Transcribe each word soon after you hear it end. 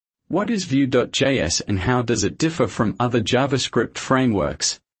What is Vue.js and how does it differ from other JavaScript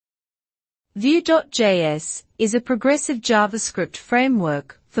frameworks? Vue.js is a progressive JavaScript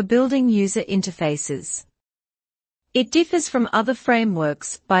framework for building user interfaces. It differs from other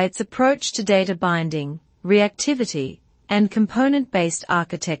frameworks by its approach to data binding, reactivity, and component-based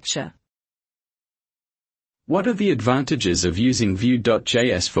architecture. What are the advantages of using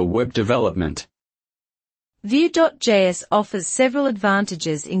Vue.js for web development? Vue.js offers several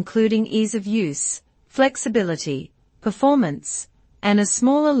advantages including ease of use, flexibility, performance, and a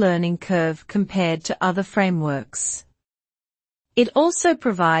smaller learning curve compared to other frameworks. It also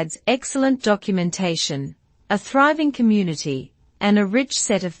provides excellent documentation, a thriving community, and a rich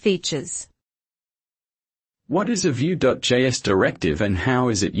set of features. What is a Vue.js directive and how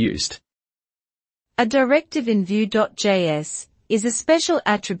is it used? A directive in Vue.js is a special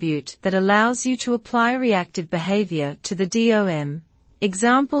attribute that allows you to apply reactive behavior to the DOM.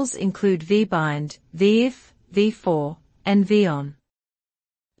 Examples include vbind, vif, v4, and von.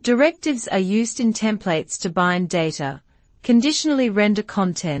 Directives are used in templates to bind data, conditionally render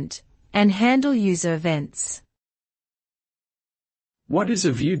content, and handle user events. What is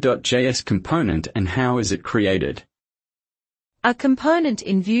a Vue.js component and how is it created? A component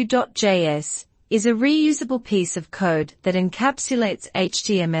in Vue.js is a reusable piece of code that encapsulates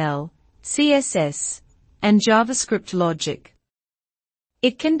HTML, CSS, and JavaScript logic.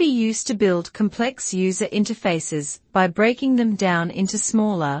 It can be used to build complex user interfaces by breaking them down into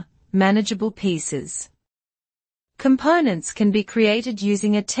smaller, manageable pieces. Components can be created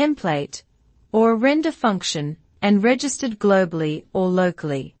using a template or a render function and registered globally or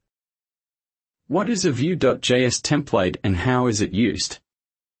locally. What is a Vue.js template and how is it used?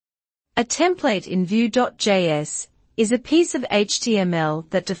 A template in Vue.js is a piece of HTML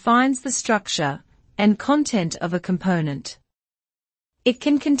that defines the structure and content of a component. It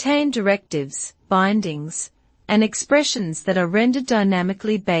can contain directives, bindings, and expressions that are rendered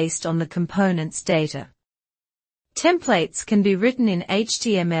dynamically based on the component's data. Templates can be written in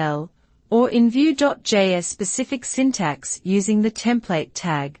HTML or in Vue.js specific syntax using the template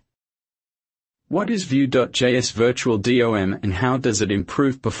tag. What is Vue.js virtual DOM and how does it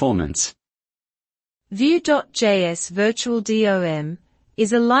improve performance? Vue.js virtual DOM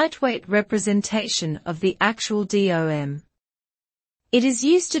is a lightweight representation of the actual DOM. It is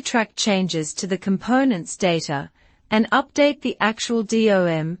used to track changes to the component's data and update the actual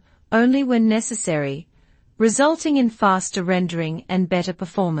DOM only when necessary, resulting in faster rendering and better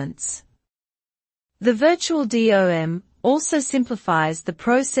performance. The virtual DOM also simplifies the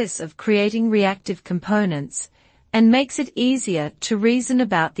process of creating reactive components and makes it easier to reason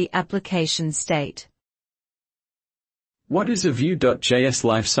about the application state. What is a Vue.js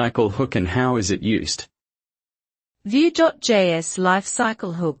lifecycle hook and how is it used? Vue.js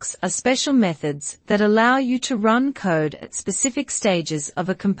lifecycle hooks are special methods that allow you to run code at specific stages of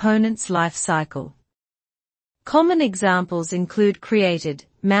a component's lifecycle. Common examples include created,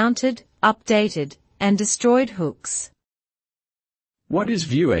 mounted, updated, and destroyed hooks. What is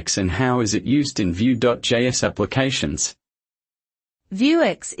Vuex and how is it used in Vue.js applications?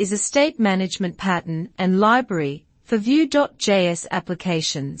 Vuex is a state management pattern and library for Vue.js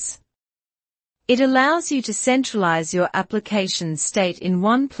applications. It allows you to centralize your application's state in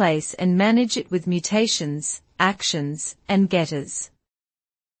one place and manage it with mutations, actions, and getters.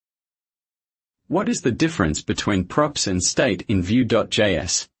 What is the difference between props and state in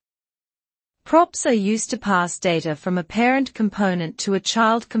Vue.js? Props are used to pass data from a parent component to a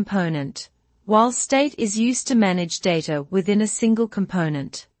child component, while state is used to manage data within a single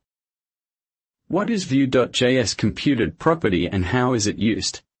component. What is Vue.js computed property and how is it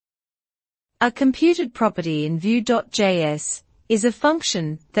used? A computed property in Vue.js is a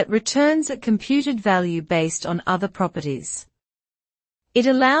function that returns a computed value based on other properties. It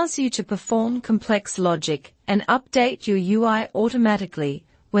allows you to perform complex logic and update your UI automatically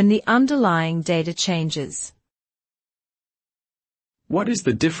when the underlying data changes. What is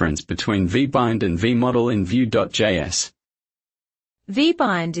the difference between vbind and vmodel in Vue.js?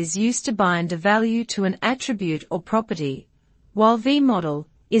 Vbind is used to bind a value to an attribute or property, while vmodel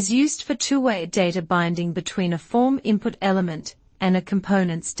is used for two-way data binding between a form input element and a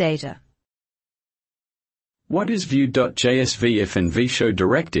component's data. What is Vue.js vif and vshow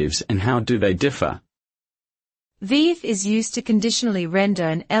directives and how do they differ? Vif is used to conditionally render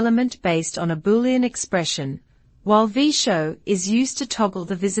an element based on a Boolean expression, while vshow is used to toggle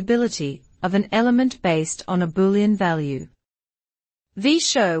the visibility of an element based on a Boolean value.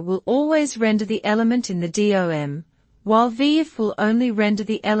 Vshow will always render the element in the DOM, while vif will only render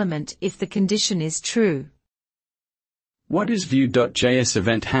the element if the condition is true. What is Vue.js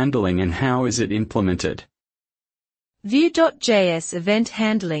event handling and how is it implemented? Vue.js event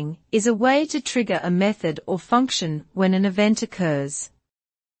handling is a way to trigger a method or function when an event occurs.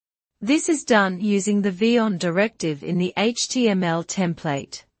 This is done using the Vue.on directive in the HTML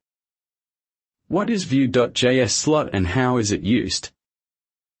template. What is Vue.js slot and how is it used?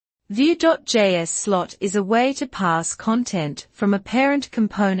 Vue.js slot is a way to pass content from a parent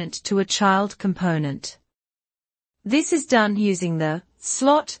component to a child component. This is done using the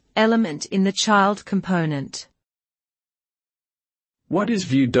slot element in the child component. What is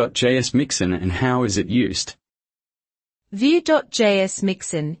Vue.js mixin and how is it used? Vue.js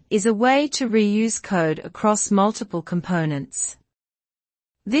mixin is a way to reuse code across multiple components.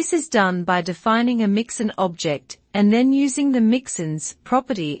 This is done by defining a mixin object and then using the mixins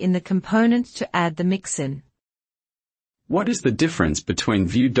property in the component to add the mixin. What is the difference between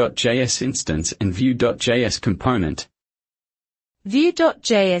Vue.js instance and Vue.js component?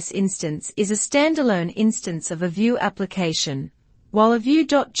 Vue.js instance is a standalone instance of a Vue application, while a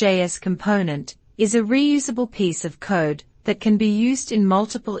Vue.js component is a reusable piece of code that can be used in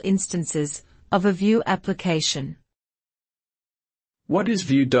multiple instances of a Vue application. What is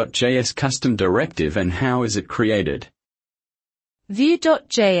Vue.js custom directive and how is it created?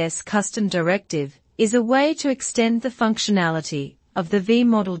 Vue.js custom directive is a way to extend the functionality of the Vue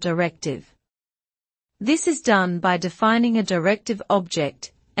model directive. This is done by defining a directive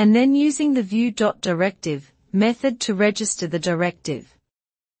object and then using the Vue.directive method to register the directive.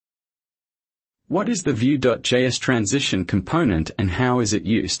 What is the Vue.js transition component and how is it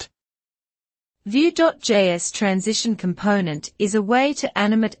used? Vue.js transition component is a way to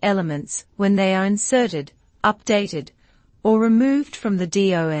animate elements when they are inserted, updated, or removed from the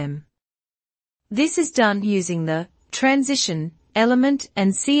DOM. This is done using the transition, element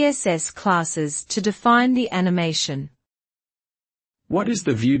and CSS classes to define the animation. What is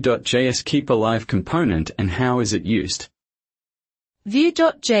the Vue.js keep alive component and how is it used?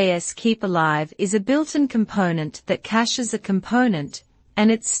 Vue.js keep alive is a built-in component that caches a component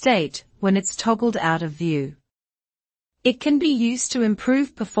and its state when it's toggled out of Vue. It can be used to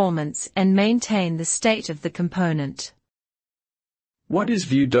improve performance and maintain the state of the component. What is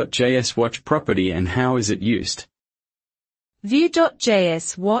Vue.js watch property and how is it used?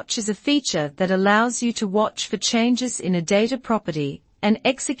 Vue.js watch is a feature that allows you to watch for changes in a data property and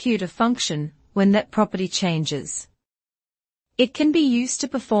execute a function when that property changes. It can be used to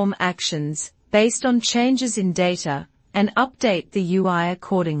perform actions based on changes in data and update the UI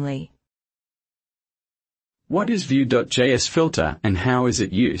accordingly. What is Vue.js filter and how is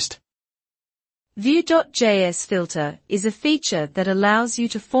it used? Vue.js filter is a feature that allows you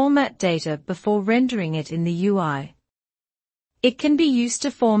to format data before rendering it in the UI. It can be used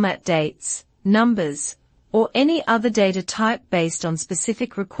to format dates, numbers, or any other data type based on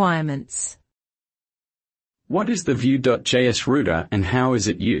specific requirements. What is the Vue.js router and how is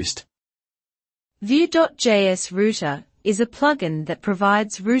it used? Vue.js router is a plugin that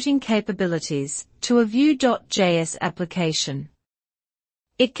provides routing capabilities to a Vue.js application.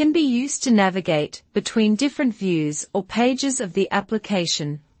 It can be used to navigate between different views or pages of the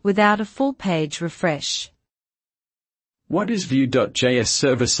application without a full page refresh. What is Vue.js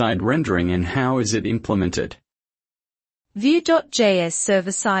server-side rendering and how is it implemented? Vue.js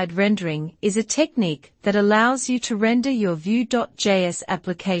server-side rendering is a technique that allows you to render your Vue.js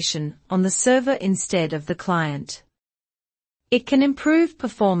application on the server instead of the client. It can improve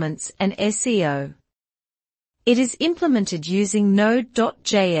performance and SEO. It is implemented using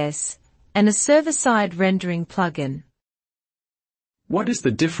Node.js and a server-side rendering plugin. What is the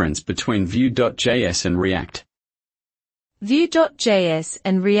difference between Vue.js and React? Vue.js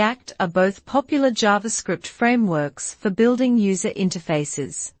and React are both popular JavaScript frameworks for building user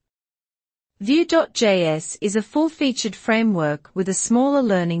interfaces. Vue.js is a full-featured framework with a smaller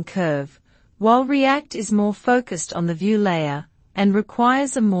learning curve, while React is more focused on the Vue layer and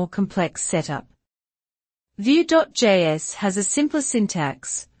requires a more complex setup. Vue.js has a simpler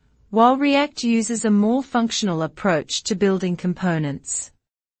syntax, while React uses a more functional approach to building components.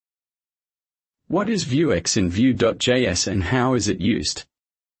 What is Vuex in Vue.js and how is it used?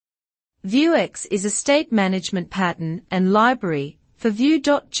 Vuex is a state management pattern and library for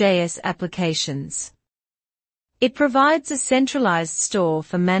Vue.js applications. It provides a centralized store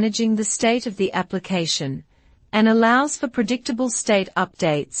for managing the state of the application and allows for predictable state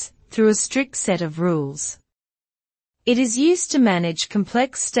updates through a strict set of rules. It is used to manage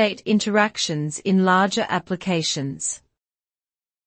complex state interactions in larger applications.